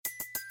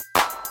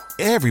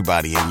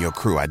Everybody in your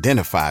crew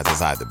identifies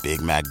as either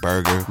Big Mac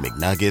Burger,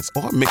 McNuggets,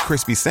 or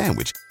McCrispy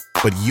Sandwich.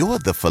 But you're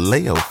the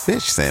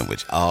Filet-O-Fish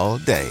Sandwich all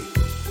day.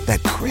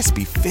 That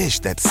crispy fish,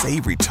 that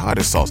savory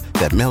tartar sauce,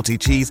 that melty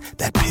cheese,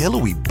 that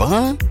pillowy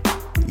bun.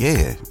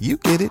 Yeah, you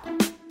get it.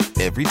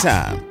 Every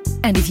time.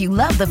 And if you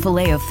love the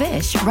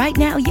Filet-O-Fish, right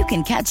now you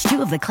can catch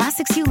two of the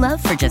classics you love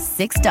for just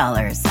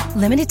 $6.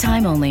 Limited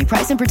time only.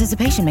 Price and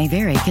participation may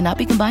vary. Cannot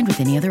be combined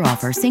with any other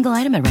offer. Single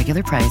item at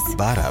regular price.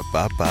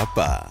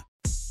 Ba-da-ba-ba-ba.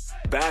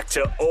 Back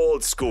to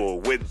Old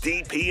School with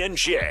DP and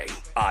J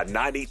on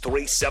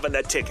 93.7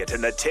 The Ticket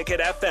and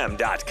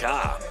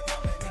theticketfm.com.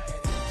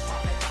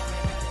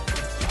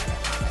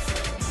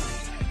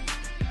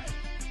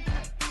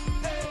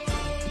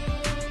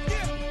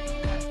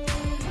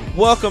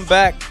 Welcome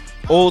back,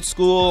 Old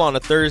School on a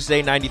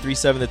Thursday,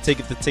 93.7 The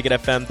Ticket,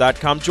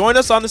 theticketfm.com. Join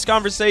us on this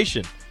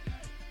conversation.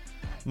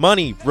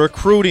 Money,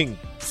 recruiting,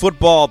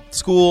 football,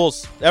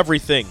 schools,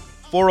 everything.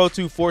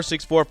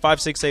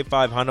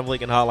 402-464-5685, Honda of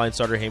Lincoln Hotline,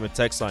 Sartor Heyman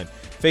text line.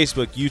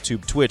 Facebook,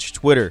 YouTube, Twitch,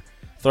 Twitter.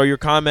 Throw your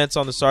comments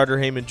on the Sartor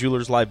Heyman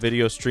Jewelers live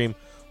video stream.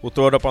 We'll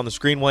throw it up on the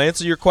screen. We'll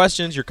answer your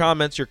questions, your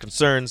comments, your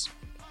concerns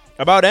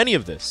about any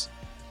of this.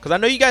 Because I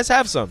know you guys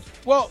have some.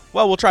 Well,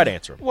 we'll try to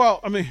answer them. Well,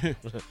 I mean,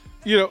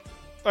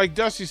 like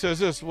Dusty says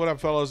this, what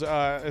up, fellas?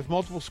 If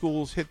multiple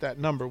schools hit that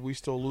number, we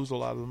still lose a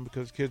lot of them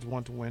because kids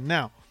want to win.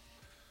 Now,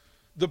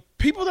 the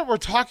people that we're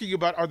talking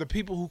about are the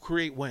people who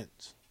create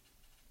wins.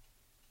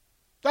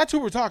 That's who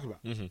we're talking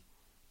about. Mm-hmm.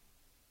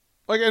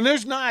 And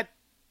there's not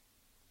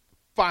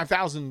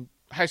 5,000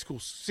 high school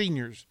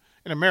seniors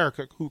in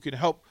America who can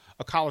help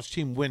a college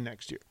team win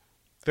next year.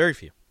 Very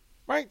few.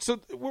 Right? So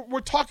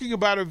we're talking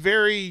about a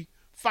very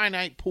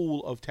finite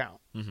pool of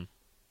talent. Mm-hmm.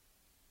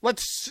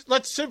 Let's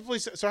simply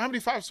say, so how many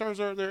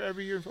 5-stars are there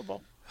every year in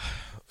football?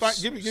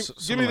 Give me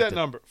that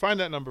number. Find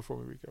that number for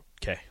me, Rico.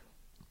 Okay.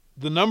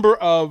 The number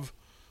of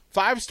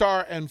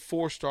 5-star and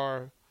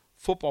 4-star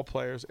football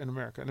players in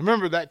America. And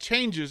remember, that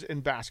changes in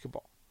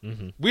basketball.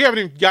 Mm-hmm. We haven't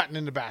even gotten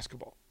into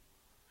basketball.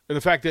 And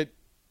the fact that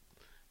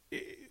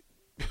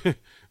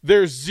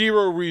there's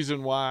zero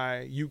reason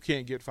why you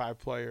can't get 5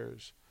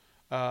 players.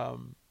 Yeah.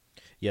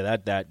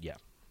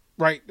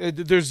 Right.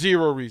 There's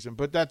zero reason,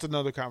 but that's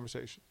another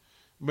conversation.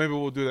 Maybe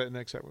we'll do that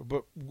next segment.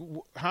 But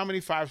how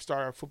many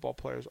 5-star football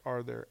players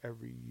are there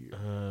every year?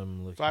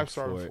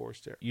 5-star and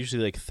 4-star.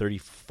 Usually like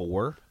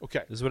 34.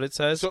 Okay, is what it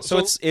says.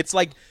 So it's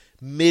like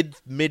mid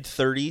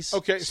 30s.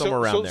 Okay, somewhere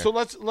around there. So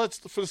let's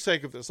for the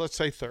sake of this, let's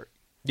say 30.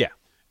 Yeah,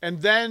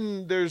 and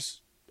then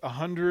there's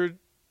 100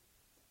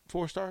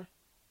 4-star.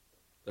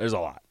 There's a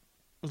lot.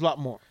 There's a lot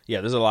more.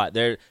 Yeah, there's a lot.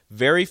 There are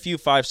very few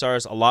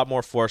 5-stars, a lot more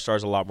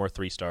 4-stars, a lot more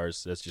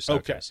 3-stars. That's just how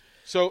it goes.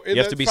 So you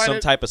have to be some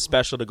type of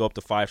special to go up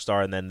to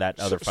 5-star, and then that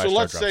other 5-star. So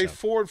let's say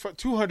down.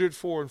 200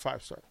 4 and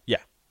 5-star. Yeah.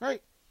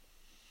 Right.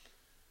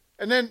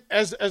 And then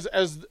as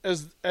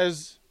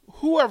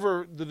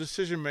whoever the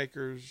decision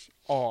makers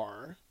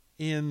are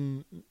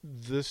in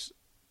this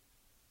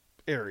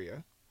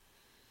area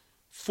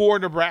for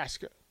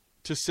Nebraska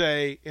to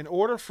say, in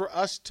order for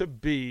us to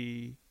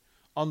be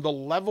on the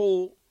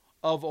level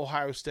of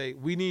Ohio State,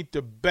 we need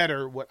to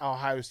better what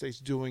Ohio State's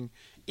doing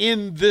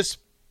in this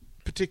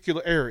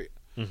particular area,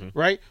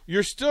 right?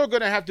 You're still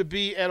going to have to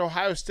be at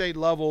Ohio State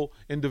level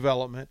in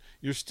development.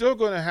 You're still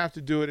going to have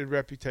to do it in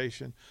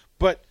reputation.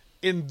 But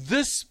in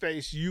this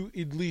space, you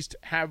at least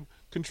have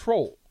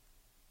control,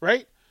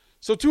 right?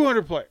 So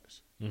 200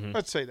 players,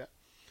 let's say that.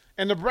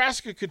 And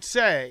Nebraska could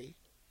say,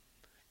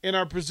 in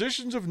our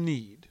positions of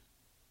need,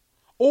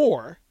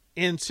 or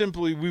in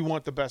simply we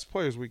want the best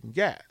players we can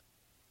get,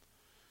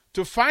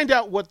 to find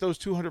out what those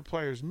 200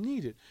 players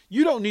needed.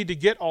 You don't need to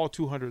get all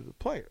 200 of the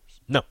players.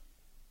 No.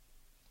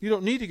 You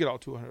don't need to get all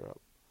 200 of them.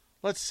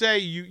 Let's say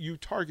you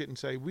target and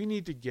say, we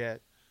need to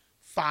get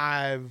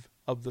 5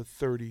 of the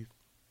 30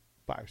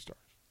 5-stars.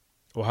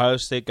 Ohio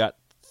State got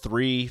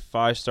 3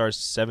 5-stars,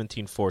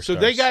 17 4-stars. So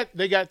they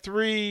got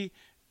 3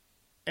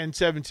 and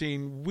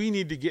 17. We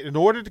need to get, in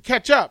order to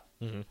catch up,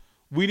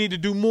 we need to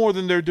do more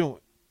than they're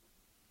doing.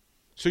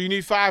 So you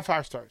need 5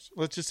 5-stars.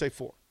 Let's just say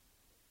 4.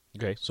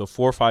 Okay, so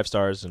 4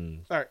 5-stars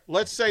and all right.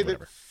 Let's say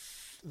whatever.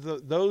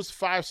 that those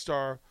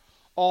 5-star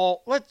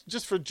all. Let's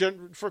just for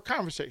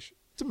conversation.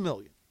 It's $1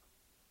 million.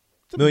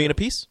 It's $1 million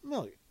apiece. $1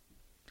 million.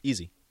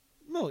 Easy.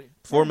 $1 million.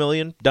 $4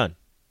 million done.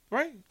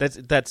 Right.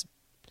 That's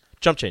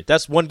jump change.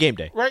 That's one game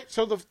day. Right.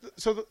 So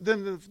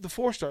then the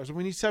 4-stars, and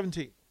we need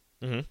 17.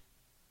 Mm-hmm.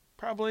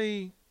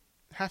 Probably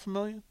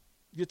 $500,000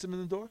 gets them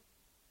in the door.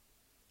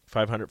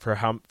 500 for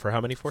how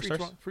many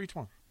 4-stars? For each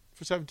one.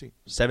 For 17.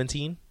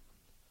 17.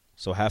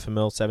 So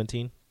 $500,000,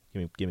 17.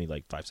 Give me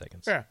like 5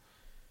 seconds. Yeah.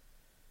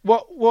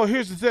 Well,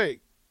 here's the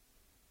thing.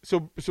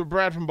 So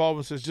Brad from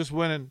Baldwin says just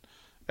winning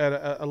at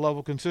a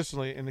level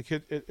consistently, and the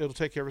kid it'll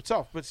take care of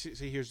itself. But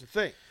see, here's the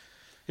thing.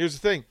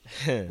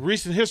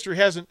 Recent history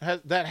hasn't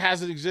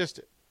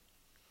existed,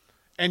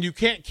 and you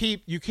can't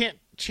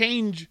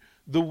change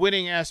the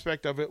winning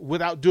aspect of it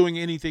without doing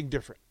anything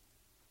different.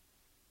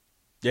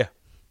 Yeah.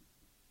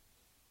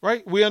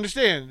 Right. We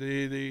understand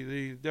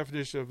the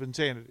definition of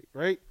insanity.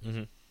 Right.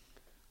 Mm-hmm.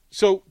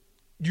 So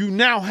you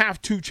now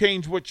have to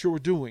change what you're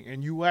doing,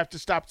 and you have to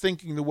stop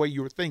thinking the way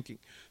you were thinking.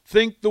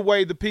 Think the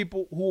way the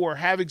people who are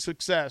having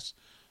success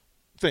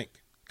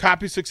think.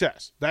 Copy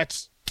success.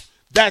 That's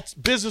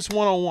business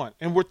 101,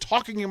 and we're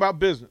talking about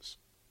business.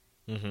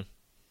 Mm-hmm.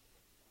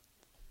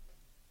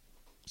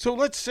 So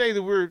let's say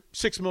that we're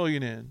 $6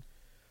 million in.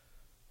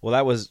 Well,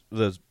 that was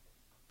the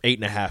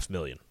 $8.5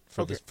 million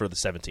for Okay. the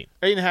 17.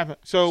 8.5.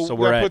 So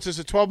we're that puts us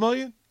at $12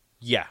 million.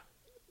 Yeah,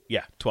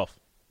 12.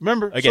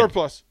 Remember, Again,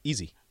 surplus.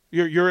 Easy.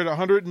 You're at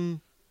 100,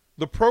 and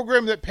the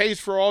program that pays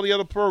for all the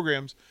other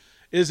programs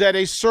is at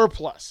a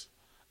surplus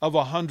of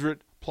 $100+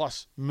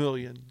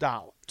 million.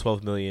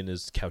 $12 million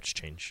is couch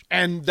change.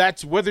 And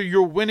that's whether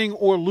you're winning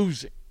or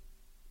losing.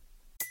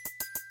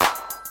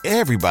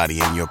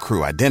 Everybody in your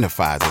crew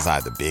identifies as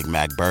either Big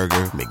Mac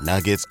Burger,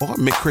 McNuggets, or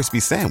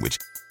McCrispy Sandwich.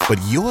 But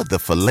you're the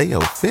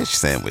Filet-O-Fish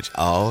Sandwich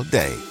all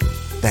day.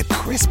 That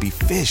crispy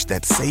fish,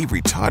 that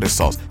savory tartar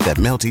sauce, that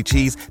melty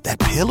cheese, that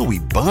pillowy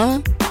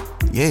bun.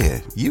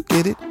 Yeah, you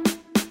get it.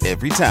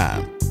 Every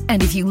time.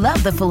 And if you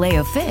love the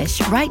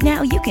Filet-O-Fish, right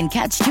now you can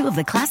catch two of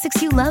the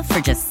classics you love for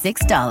just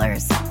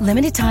 $6.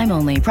 Limited time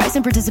only. Price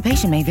and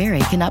participation may vary.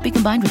 Cannot be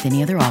combined with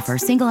any other offer.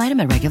 Single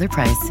item at regular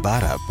price.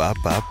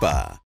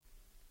 Ba-da-ba-ba-ba.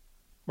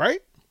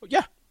 Right?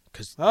 Yeah,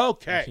 because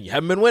Okay. you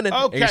haven't been winning.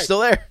 Okay. And you're still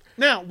there.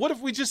 Now, what if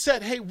we just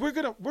said, "Hey, we're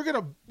gonna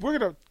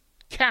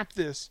cap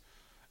this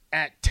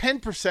at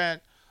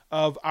 10%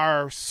 of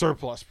our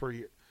surplus per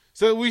year,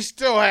 so we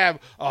still have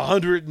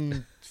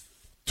 $120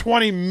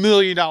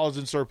 million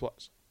in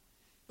surplus,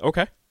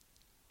 Okay.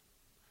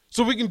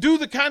 so we can do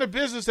the kind of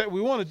business that we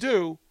want to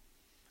do,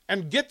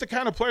 and get the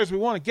kind of players we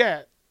want to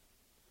get,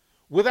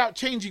 without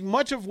changing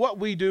much of what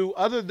we do,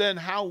 other than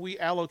how we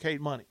allocate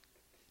money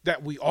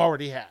that we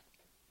already have."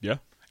 Yeah.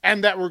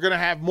 And that we're going to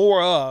have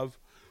more of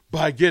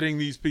by getting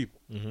these people.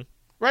 Mm-hmm.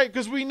 Right?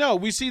 Because we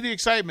see the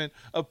excitement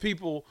of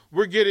people.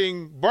 We're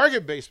getting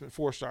bargain basement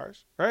 4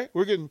 stars, right?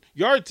 We're getting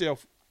yard sale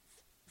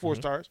 4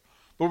 stars,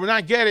 but we're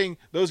not getting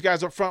those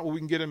guys up front where we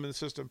can get them in the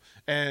system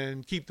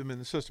and keep them in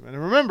the system. And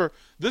remember,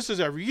 this is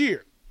every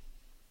year.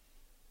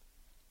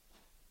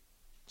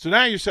 So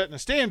now you're setting a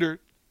standard,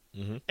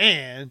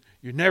 and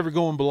you're never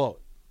going below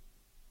it.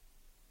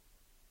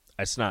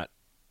 It's not.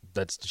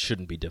 That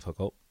shouldn't be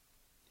difficult.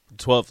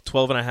 12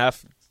 and a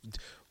half.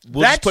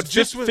 We'll That's just put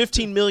just with-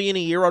 $15 million a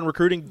year on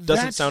recruiting.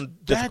 Doesn't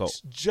sound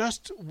difficult. That's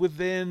just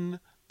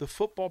within the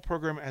football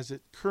program as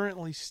it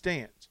currently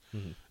stands.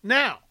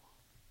 Now,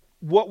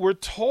 what we're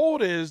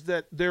told is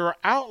that there are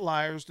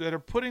outliers that are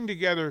putting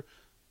together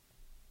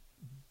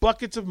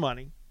buckets of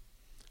money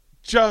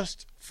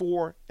just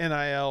for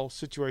NIL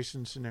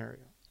situation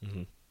scenario.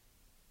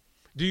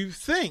 Do you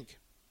think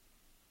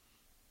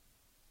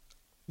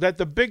that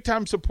the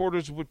big-time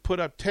supporters would put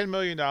up $10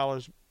 million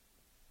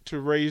to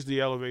raise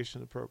the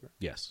elevation of the program?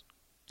 Yes.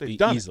 They've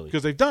done easily. it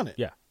because they've done it.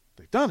 Yeah.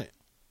 They've done it.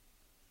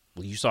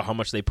 Well, you saw how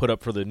much they put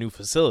up for the new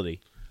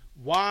facility.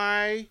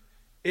 Why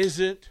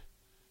isn't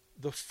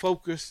the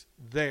focus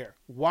there?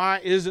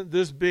 Why isn't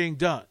this being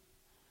done?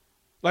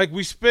 Like,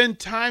 we spend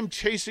time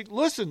chasing.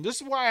 Listen,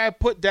 this is why I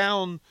put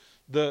down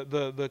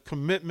the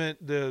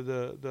commitment,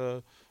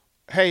 the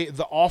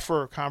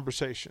offer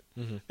conversation.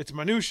 It's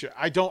minutia.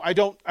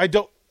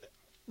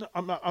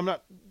 I'm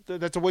not.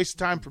 That's a waste of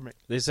time for me.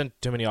 They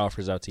sent too many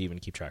offers out to even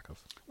keep track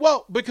of.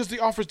 Well, because the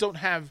offers don't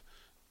have,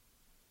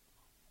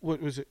 what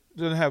was it?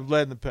 Doesn't have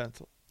lead in the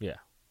pencil. Yeah.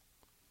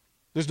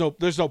 There's no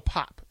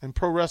pop. In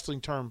pro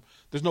wrestling term,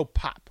 there's no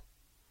pop,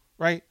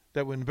 right?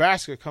 That when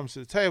Nebraska comes to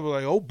the table,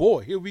 like, oh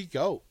boy, here we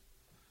go,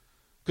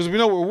 because we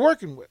know what we're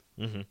working with.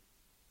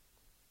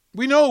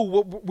 We know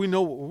what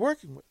we're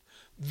working with.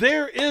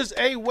 There is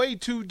a way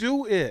to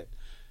do it,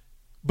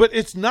 but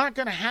it's not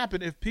going to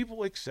happen if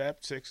people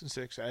accept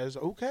 6-6 as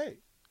okay.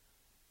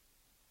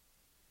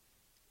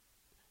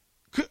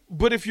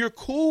 But if you're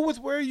cool with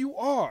where you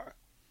are,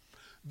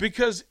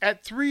 because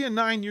at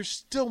 3-9 you're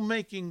still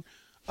making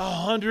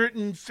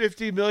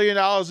 $150 million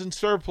in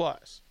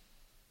surplus.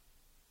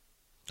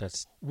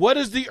 What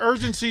is the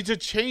urgency to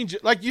change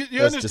it? Like, you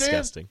That's understand?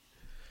 disgusting.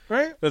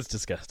 Right? That's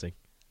disgusting.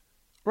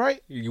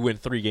 Right? You win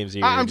 3 games a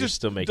year. I'm and just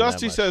you're still making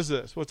Dusty that much. says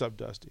this. What's up,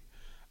 Dusty?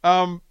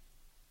 Another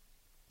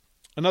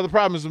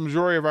problem is the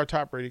majority of our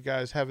top-rated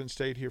guys haven't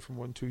stayed here for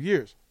more than 2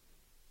 years.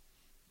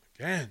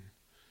 Again,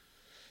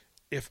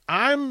 if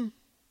I'm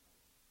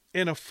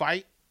in a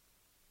fight,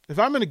 if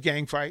I'm in a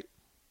gang fight,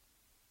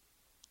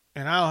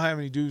 and I don't have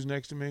any dudes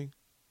next to me,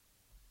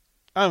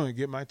 I'm going to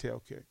get my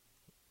tail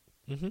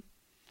kicked.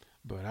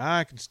 But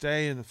I can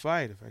stay in the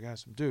fight if I got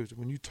some dudes.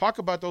 When you talk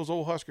about those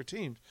old Husker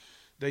teams,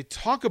 they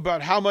talk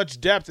about how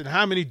much depth and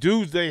how many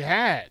dudes they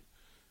had.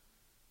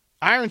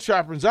 Iron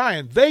Chopper and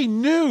Zion, they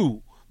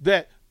knew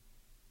that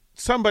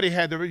somebody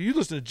had to. You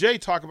listen to Jay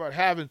talk about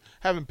having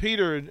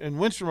Peter and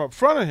Winstrom up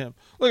front of him.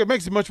 Look, it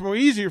makes it much more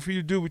easier for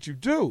you to do what you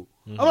do.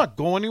 I'm not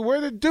going anywhere.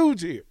 There are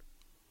dudes here.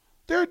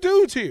 There are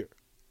dudes here.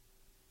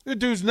 There are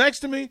dudes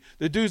next to me.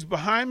 There are dudes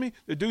behind me.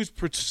 There are dudes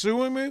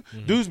pursuing me.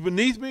 Dudes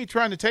beneath me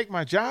trying to take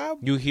my job.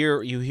 You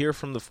hear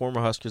from the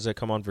former Huskers that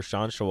come on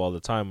Vershawn show all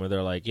the time where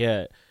they're like,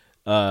 yeah,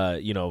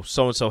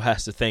 so-and-so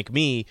has to thank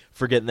me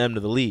for getting them to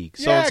the league.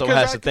 Yeah, So-and-so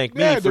has to thank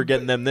me for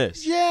getting them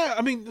this. Yeah,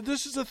 I mean,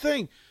 this is the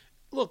thing.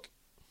 Look,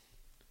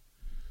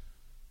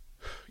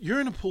 you're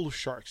in a pool of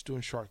sharks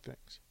doing shark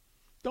things.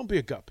 Don't be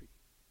a guppy.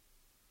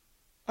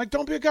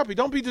 Don't be a guppy.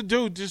 Don't be the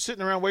dude just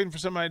sitting around waiting for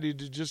somebody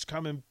to just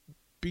come and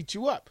beat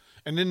you up.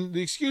 And then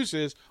the excuse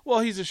is,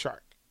 well, he's a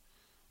shark.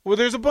 Well,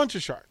 there's a bunch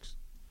of sharks.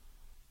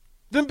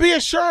 Then be a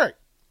shark.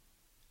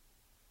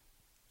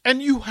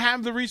 And you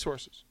have the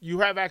resources.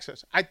 You have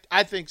access.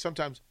 I think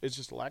sometimes it's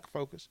just a lack of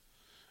focus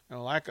and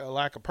a lack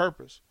of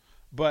purpose.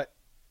 But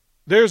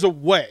there's a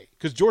way,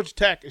 because Georgia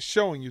Tech is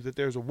showing you that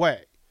there's a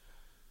way.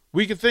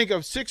 We can think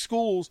of 6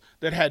 schools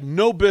that had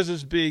no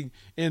business being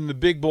in the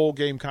big bowl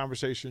game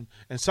conversation,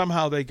 and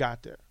somehow they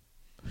got there.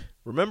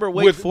 Remember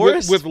Wake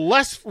Forest?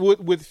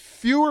 With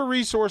fewer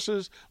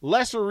resources,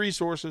 lesser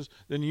resources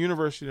than the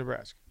University of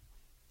Nebraska.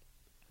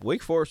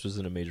 Wake Forest was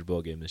in a major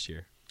bowl game this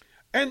year.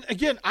 And,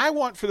 again, I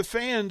want for the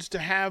fans to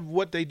have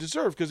what they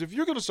deserve, because if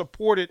you're going to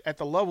support it at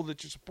the level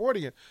that you're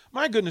supporting it,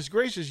 my goodness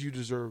gracious, you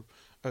deserve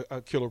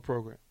a killer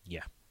program.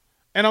 Yeah.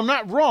 And I'm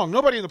not wrong.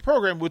 Nobody in the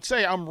program would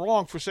say I'm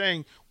wrong for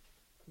saying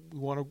we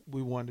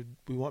want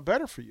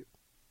better for you.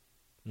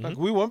 Mm-hmm. Like,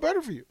 we want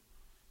better for you.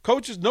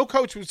 No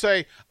coach would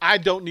say I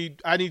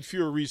need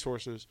fewer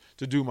resources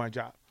to do my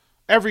job.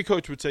 Every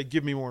coach would say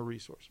give me more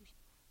resources.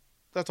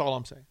 That's all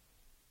I'm saying.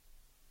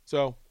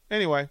 So,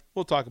 anyway,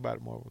 we'll talk about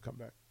it more when we come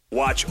back.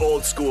 Watch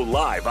Old School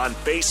live on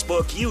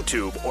Facebook,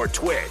 YouTube, or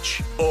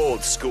Twitch.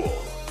 Old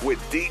School with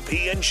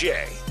DP and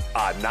J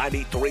on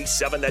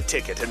 93.7 The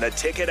Ticket and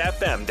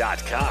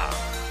theticketfm.com.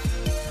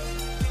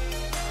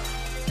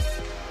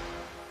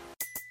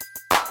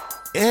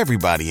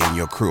 Everybody in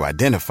your crew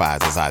identifies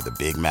as either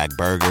Big Mac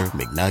Burger,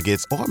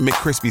 McNuggets, or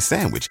McCrispy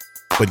Sandwich.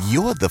 But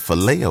you're the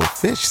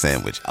Filet-O-Fish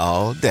Sandwich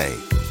all day.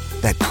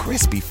 That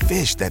crispy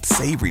fish, that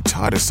savory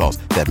tartar sauce,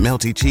 that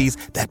melty cheese,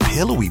 that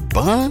pillowy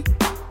bun.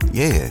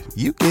 Yeah,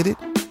 you get it.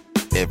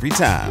 Every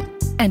time.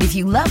 And if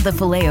you love the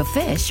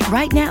Filet-O-Fish,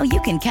 right now you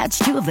can catch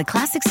 2 of the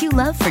classics you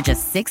love for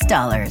just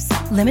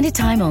 $6. Limited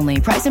time only.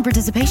 Price and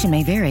participation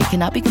may vary.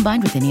 Cannot be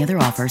combined with any other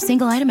offer.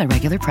 Single item at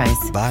regular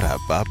price.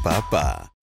 Ba-da-ba-ba-ba.